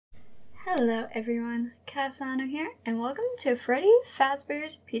Hello everyone, Cassano here, and welcome to Freddy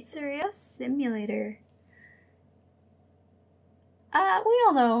Fazbear's Pizzeria Simulator. We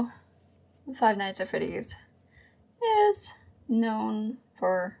all know Five Nights at Freddy's is known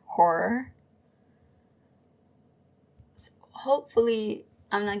for horror. So hopefully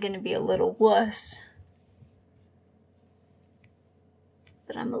I'm not gonna be a little wuss.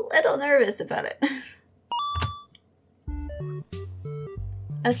 But I'm a little nervous about it.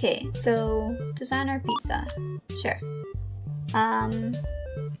 Okay, so designer pizza. Sure. I'm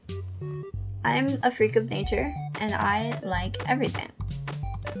a freak of nature and I like everything.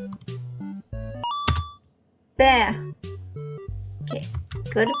 Bam! Okay,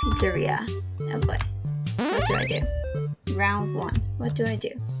 go to pizzeria. Oh boy. What do I do? Round 1. What do I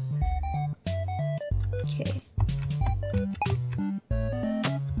do? Okay.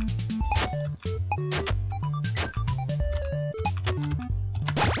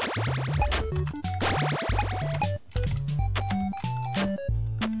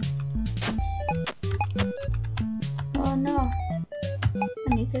 Oh no,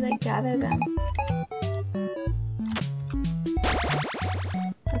 I need to like gather them.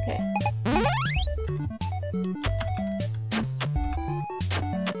 Okay.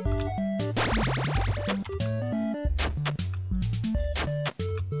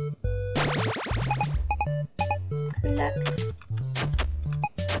 Collect.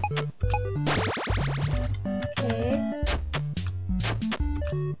 Okay.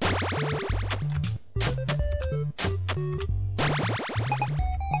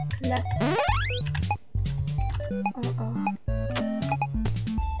 Collect. Uh-oh.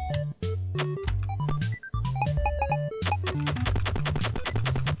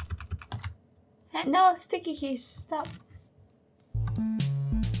 No, sticky keys, stop.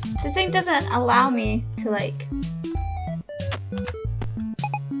 This thing doesn't allow me to like...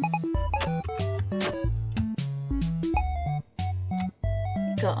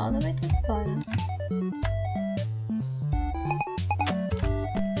 go all the way to the bottom.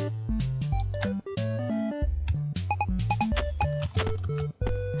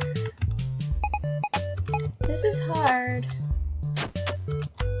 This is hard.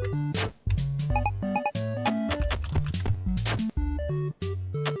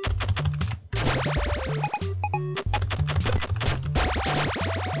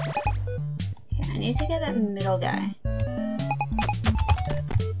 Okay, I need to get that middle guy.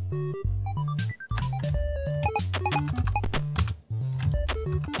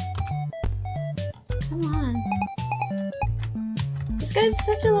 Come on. This guy's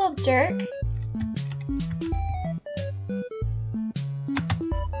such a little jerk.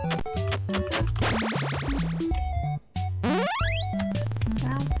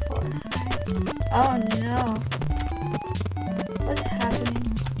 Oh no. What's happening?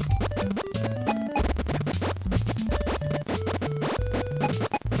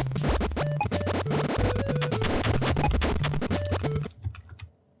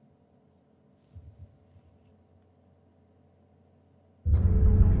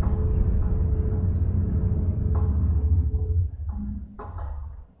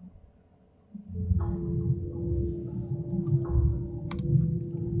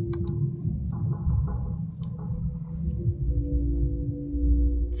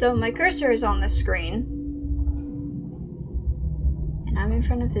 So my cursor is on the screen, and I'm in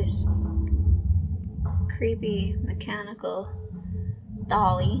front of this creepy mechanical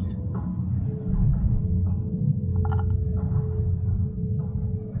dolly.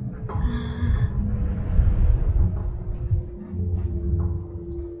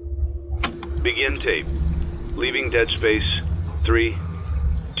 Begin tape. Leaving dead space. 3,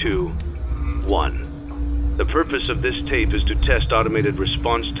 2, 1. The purpose of this tape is to test automated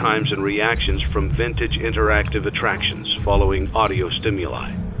response times and reactions from vintage interactive attractions following audio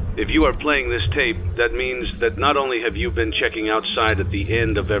stimuli. If you are playing this tape, that means that not only have you been checking outside at the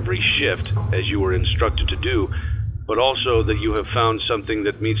end of every shift, as you were instructed to do, but also that you have found something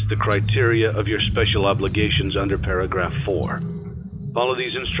that meets the criteria of your special obligations under paragraph 4. Follow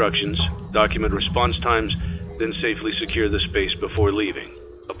these instructions, document response times, then safely secure the space before leaving.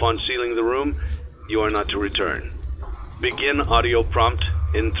 Upon sealing the room, you are not to return. Begin audio prompt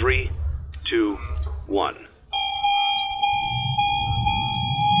in 3, 2, 1. I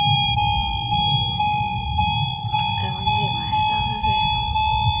don't want to take my eyes off of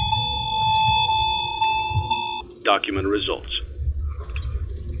it. Document results.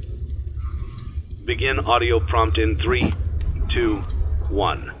 Begin audio prompt in 3, 2,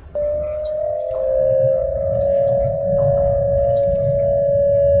 1.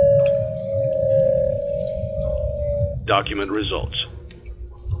 Document results.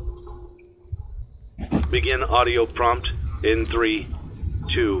 Begin audio prompt in 3,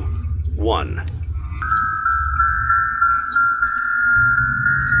 2, 1.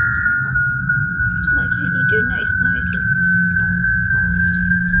 Why can't you do nice noises?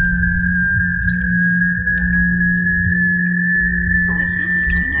 Why can't you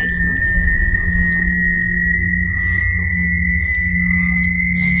do nice noises?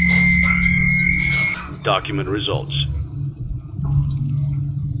 Document results.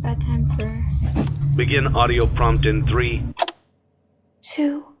 Bad time for... Begin audio prompt in 3,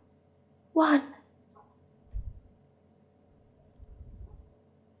 2, 1.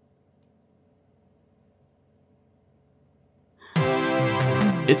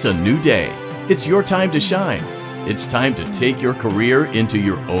 It's a new day. It's your time to shine. It's time to take your career into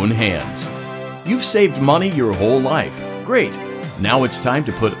your own hands. You've saved money your whole life. Great. Now it's time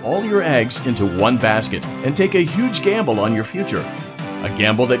to put all your eggs into one basket and take a huge gamble on your future. A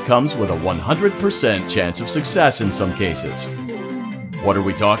gamble that comes with a 100% chance of success in some cases. What are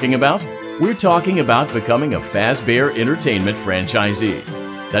we talking about? We're talking about becoming a Fazbear Entertainment franchisee.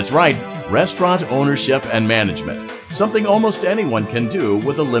 That's right, restaurant ownership and management. Something almost anyone can do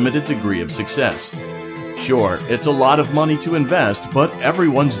with a limited degree of success. Sure, it's a lot of money to invest, but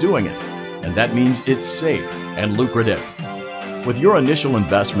everyone's doing it. And that means it's safe and lucrative. With your initial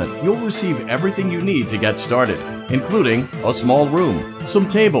investment, you'll receive everything you need to get started, including a small room, some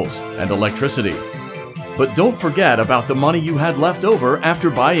tables, and electricity. But don't forget about the money you had left over after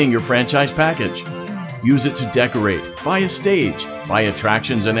buying your franchise package. Use it to decorate, buy a stage, buy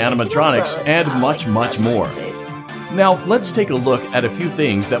attractions and animatronics, and much, much more. Now, let's take a look at a few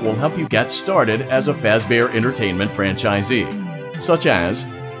things that will help you get started as a Fazbear Entertainment franchisee, such as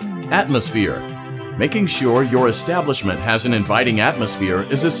atmosphere. Making sure your establishment has an inviting atmosphere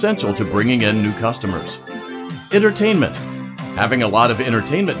is essential to bringing in new customers. Entertainment. Having a lot of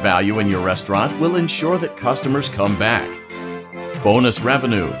entertainment value in your restaurant will ensure that customers come back. Bonus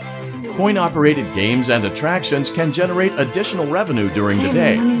revenue. Coin-operated games and attractions can generate additional revenue during the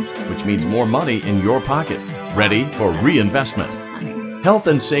day, which means more money in your pocket, ready for reinvestment. Health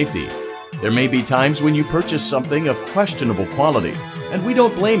and safety. There may be times when you purchase something of questionable quality, and we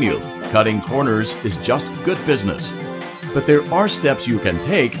don't blame you. Cutting corners is just good business. But there are steps you can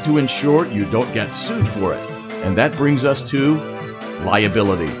take to ensure you don't get sued for it, and that brings us to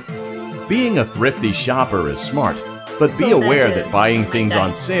liability. Being a thrifty shopper is smart, but be aware that buying things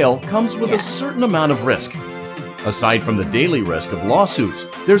on sale comes with a certain amount of risk. Aside from the daily risk of lawsuits,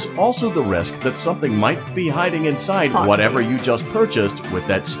 there's also the risk that something might be hiding inside whatever you just purchased with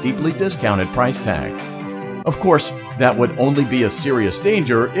that steeply discounted price tag. Of course, that would only be a serious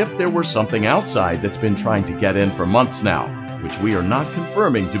danger if there were something outside that's been trying to get in for months now, which we are not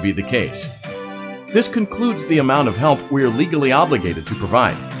confirming to be the case. This concludes the amount of help we're legally obligated to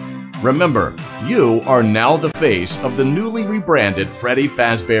provide. Remember, you are now the face of the newly rebranded Freddy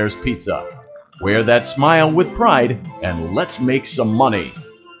Fazbear's Pizza. Wear that smile with pride, and let's make some money.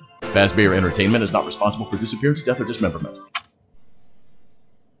 Fazbear Entertainment is not responsible for disappearance, death, or dismemberment.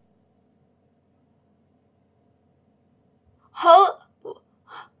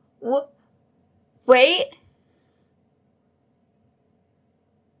 Wait.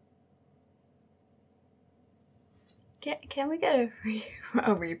 Can we get a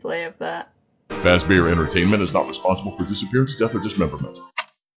replay of that? Fazbear Entertainment is not responsible for disappearance, death, or dismemberment.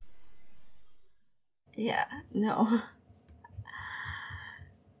 Yeah, no.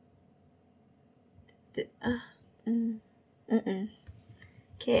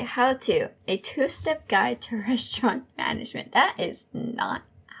 Okay, how to. A two-step guide to restaurant management. That is not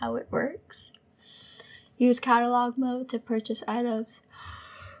how it works. Use catalog mode to purchase items.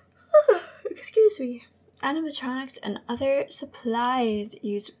 Excuse me. Animatronics and other supplies.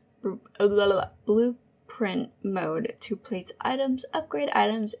 Use blueprint mode to place items,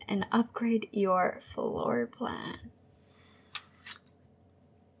 and upgrade your floor plan.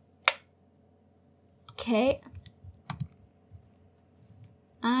 Okay.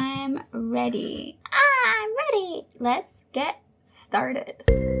 I'm ready. Let's get started.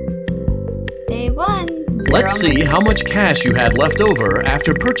 Day 1. Let's see how much cash you had left over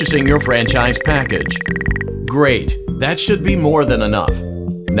after purchasing your franchise package. Great, that should be more than enough.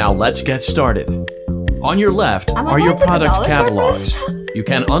 Now let's get started. On your left are your product catalogs. You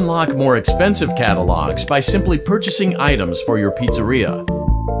can unlock more expensive catalogs by simply purchasing items for your pizzeria.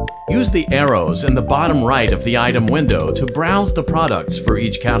 Use the arrows in the bottom right of the item window to browse the products for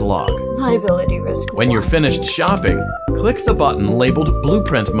each catalog. Liability risk. When you're finished shopping, click the button labeled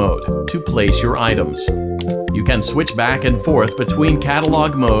Blueprint Mode to place your items. You can switch back and forth between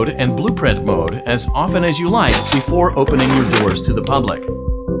Catalog Mode and Blueprint Mode as often as you like before opening your doors to the public.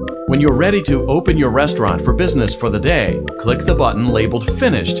 When you're ready to open your restaurant for business for the day, click the button labeled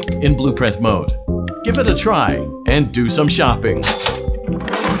Finished in Blueprint mode. Give it a try and do some shopping.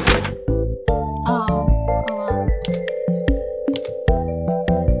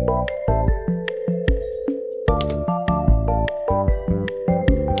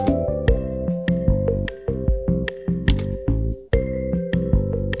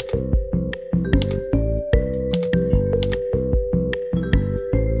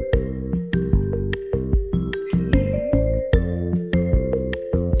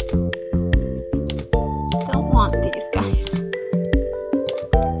 These guys.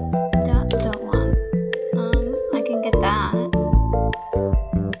 Don't want. I can get that.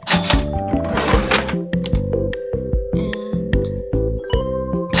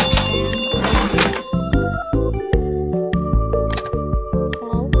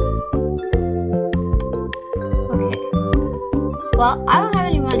 Okay. Well, I don't have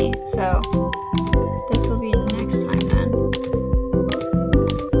any money, so this will be next time then.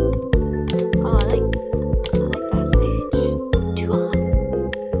 Oh, I like that stage. Too on.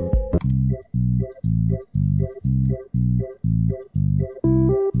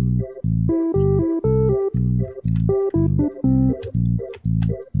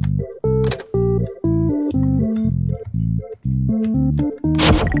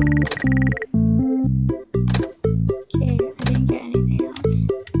 Okay, I didn't get anything else.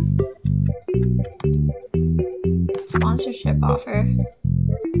 Sponsorship offer.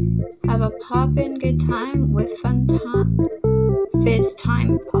 Have a pop-in good time with fun time. Fizz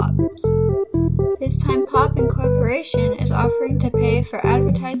Time Pops. Fizz Time Pop Incorporation is offering to pay for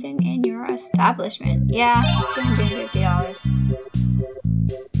advertising in your establishment. Yeah, $250.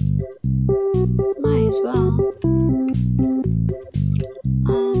 Might as well.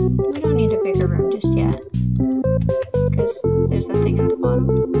 We don't need a bigger room just yet. Because there's nothing at the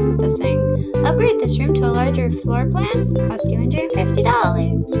bottom. That's saying, upgrade this room to a larger floor plan. Cost $250.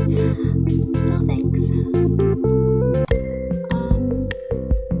 No thanks.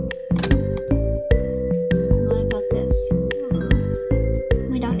 What about this?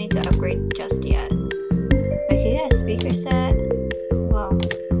 We don't need to upgrade just yet. Okay, yeah, speaker set. Whoa.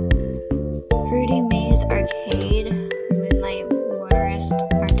 Fruity Maze Arcade. Moonlight Motorist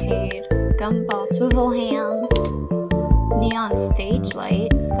Arcade. Gumball Swivel Hands. Neon stage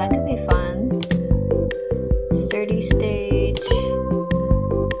lights, that could be fun. Sturdy stage.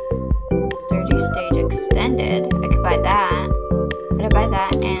 Sturdy stage extended. I could buy that. Could I buy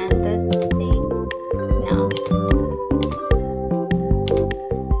that and the thing? No.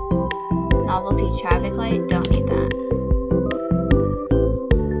 Novelty traffic light, don't need that.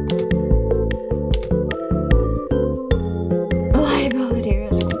 Liability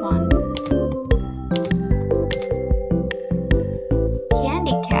risk 1.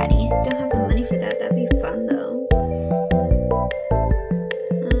 Caddy. Don't have the money for that. That'd be fun though.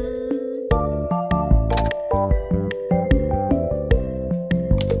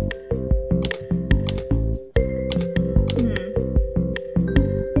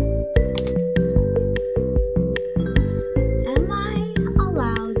 Am I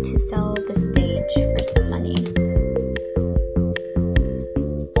allowed to sell the stage for some money?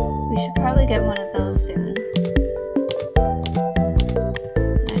 We should probably get one of those soon.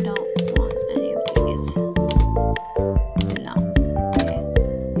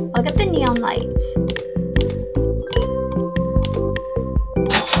 I'll get the neon lights.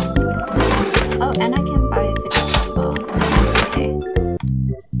 Oh, and I can buy the gumball. Okay.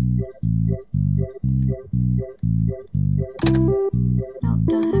 Nope,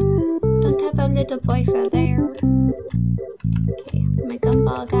 don't have a little boy for there. Okay, my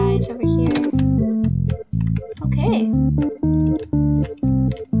gumball guys over here. Okay.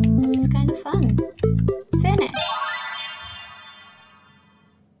 This is kind of fun. Finish.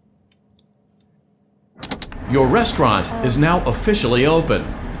 Your restaurant is now officially open.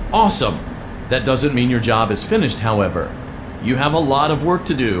 Awesome! That doesn't mean your job is finished, however. You have a lot of work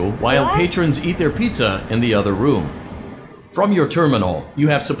to do while patrons eat their pizza in the other room. From your terminal, you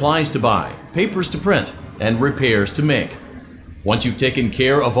have supplies to buy, papers to print, and repairs to make. Once you've taken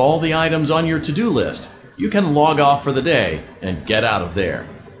care of all the items on your to-do list, you can log off for the day and get out of there.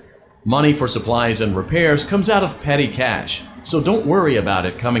 Money for supplies and repairs comes out of petty cash, so don't worry about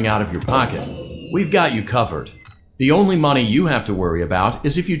it coming out of your pocket. We've got you covered. The only money you have to worry about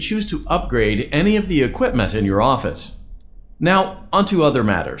is if you choose to upgrade any of the equipment in your office. Now, onto other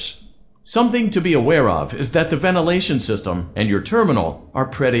matters. Something to be aware of is that the ventilation system and your terminal are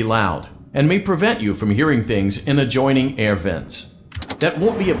pretty loud and may prevent you from hearing things in adjoining air vents. That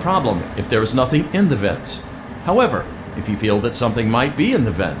won't be a problem if there is nothing in the vents. However, If you feel that something might be in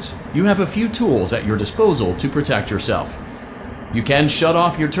the vents, you have a few tools at your disposal to protect yourself. You can shut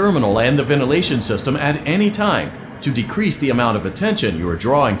off your terminal and the ventilation system at any time to decrease the amount of attention you are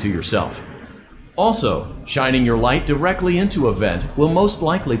drawing to yourself. Also, shining your light directly into a vent will most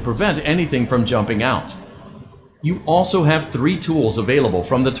likely prevent anything from jumping out. You also have 3 tools available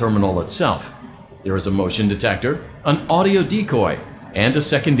from the terminal itself. There is a motion detector, an audio decoy, and a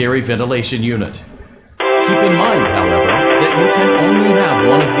secondary ventilation unit. Keep in mind, however, that you can only have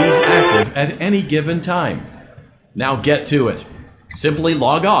one of these active at any given time. Now get to it. Simply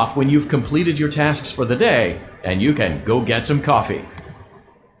log off when you've completed your tasks for the day, and you can go get some coffee.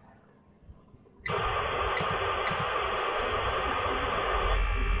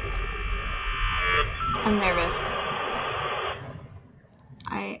 I'm nervous.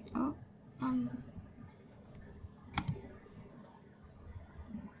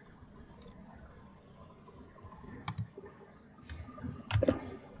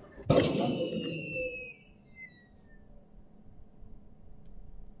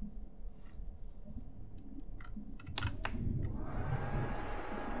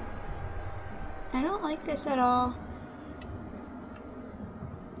 I don't like this at all.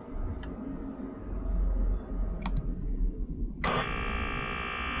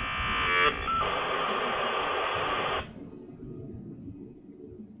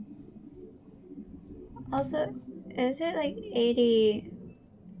 Also, is it like 80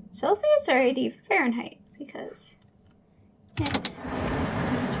 Celsius or 80 Fahrenheit? Because, yes, I'm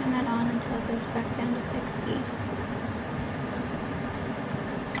gonna turn that on until it goes back down to 60.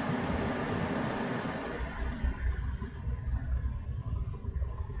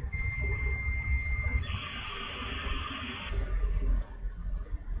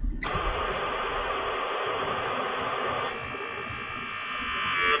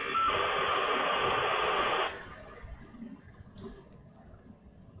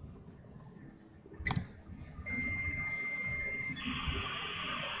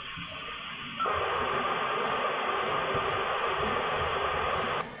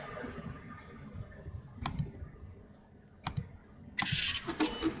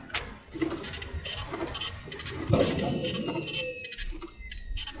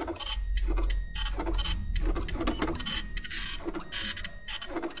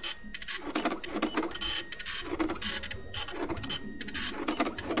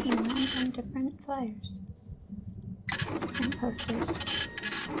 Different flyers and posters.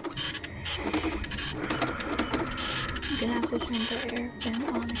 I'm gonna have to turn the air fan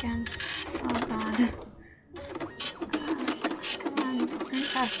on again. Oh god. Come on, bring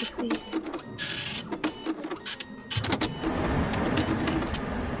faster, please.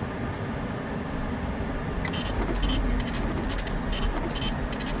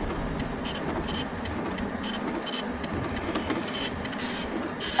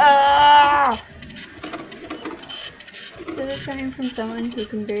 This is coming from someone who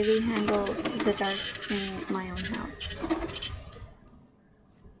can barely handle the dark in my own house.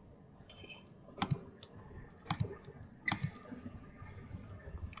 Okay.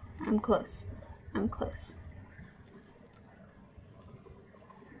 I'm close. I'm close.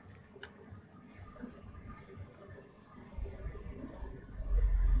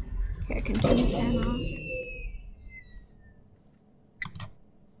 Here, I can turn the fan off.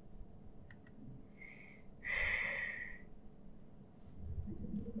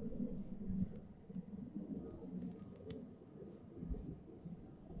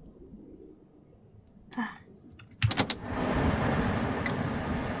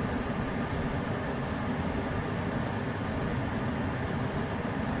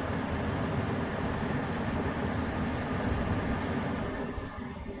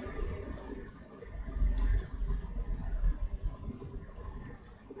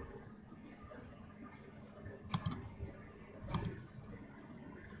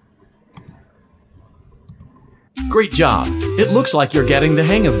 Great job! It looks like you're getting the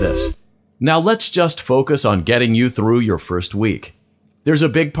hang of this. Now let's just focus on getting you through your first week. There's a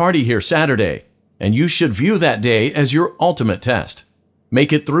big party here Saturday, and you should view that day as your ultimate test.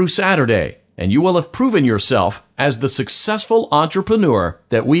 Make it through Saturday, and you will have proven yourself as the successful entrepreneur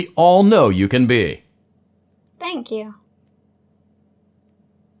that we all know you can be. Thank you.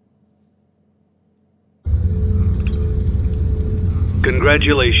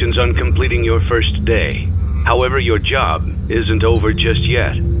 Congratulations on completing your first day. However, your job isn't over just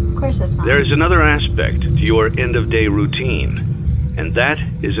yet. Of course it's not. There is another aspect to your end-of-day routine, and that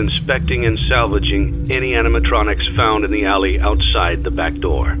is inspecting and salvaging any animatronics found in the alley outside the back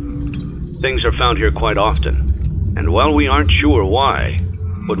door. Things are found here quite often, and while we aren't sure why,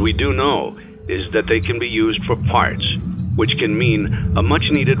 what we do know is that they can be used for parts, which can mean a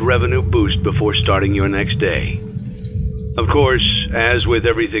much-needed revenue boost before starting your next day. Of course, as with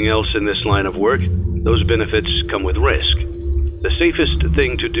everything else in this line of work, those benefits come with risk. The safest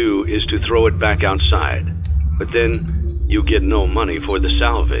thing to do is to throw it back outside, but then you get no money for the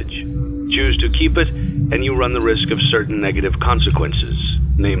salvage. Choose to keep it, and you run the risk of certain negative consequences,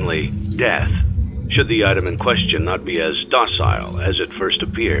 namely death, should the item in question not be as docile as it first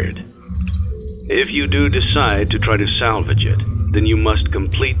appeared. If you do decide to try to salvage it, then you must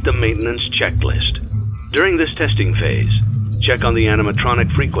complete the maintenance checklist. During this testing phase, check on the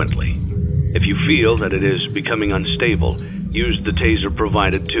animatronic frequently. If you feel that it is becoming unstable, use the taser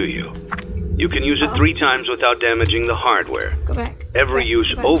provided to you. You can use it 3 times without damaging the hardware. Go back. Every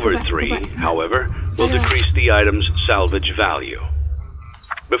use over 3, however, will decrease the item's salvage value.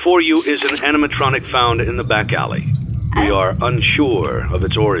 Before you is an animatronic found in the back alley. We are unsure of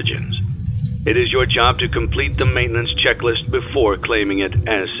its origins. It is your job to complete the maintenance checklist before claiming it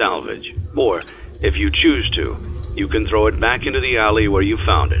as salvage. Or, if you choose to, you can throw it back into the alley where you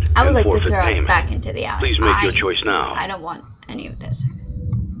found it I would and like to forfeit throw payment. it back into the alley. Please make your choice now. I don't want any of this.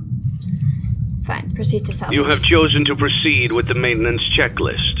 Fine, proceed to salvage. You have chosen to proceed with the maintenance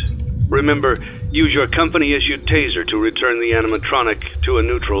checklist. Remember, use your company-issued taser to return the animatronic to a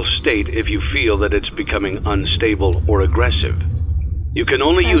neutral state if you feel that it's becoming unstable or aggressive. You can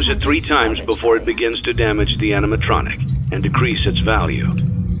only use it 3 times before it begins to damage the animatronic and decrease its value.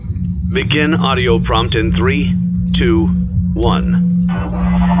 Begin audio prompt in 3, 2, 1.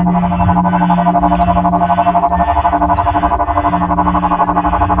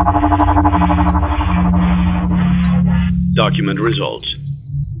 Document results.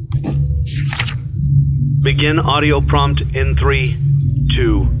 Begin audio prompt in 3,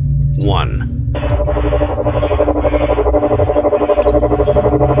 2, 1.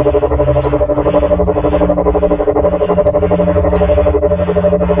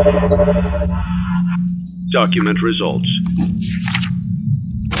 Document results.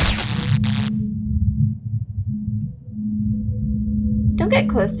 Don't get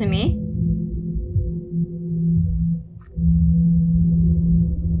close to me.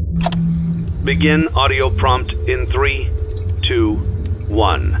 Begin audio prompt in 3, 2,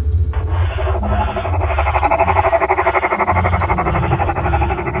 1.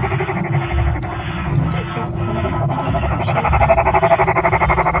 Don't get close to me. I don't appreciate that.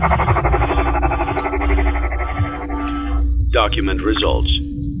 Document results.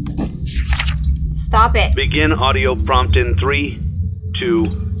 Stop it. Begin audio prompt in 3, 2,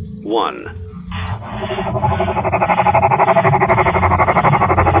 1.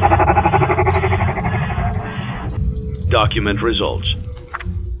 Document results.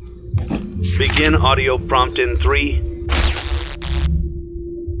 Begin audio prompt in 3,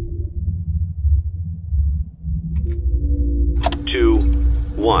 2,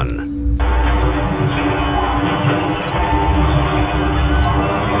 1.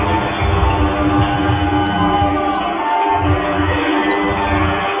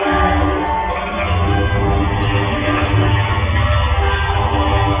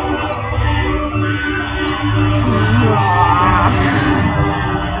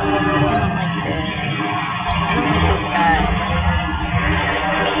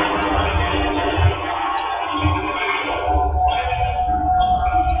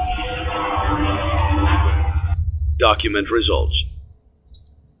 Document results.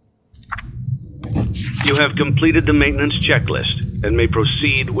 You have completed the maintenance checklist and may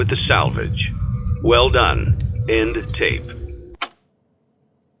proceed with the salvage. Well done. End tape.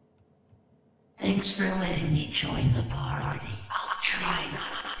 Thanks for letting me join the party. I'll try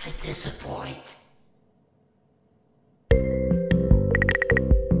not to disappoint.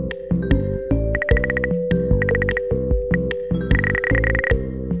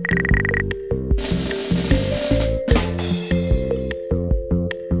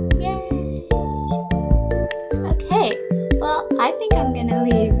 I think I'm gonna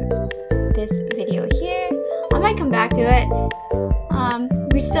leave this video here. I might come back to it.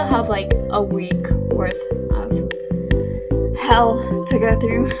 We still have like a week worth of hell to go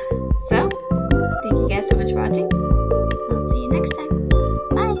through. So, thank you guys so much for watching.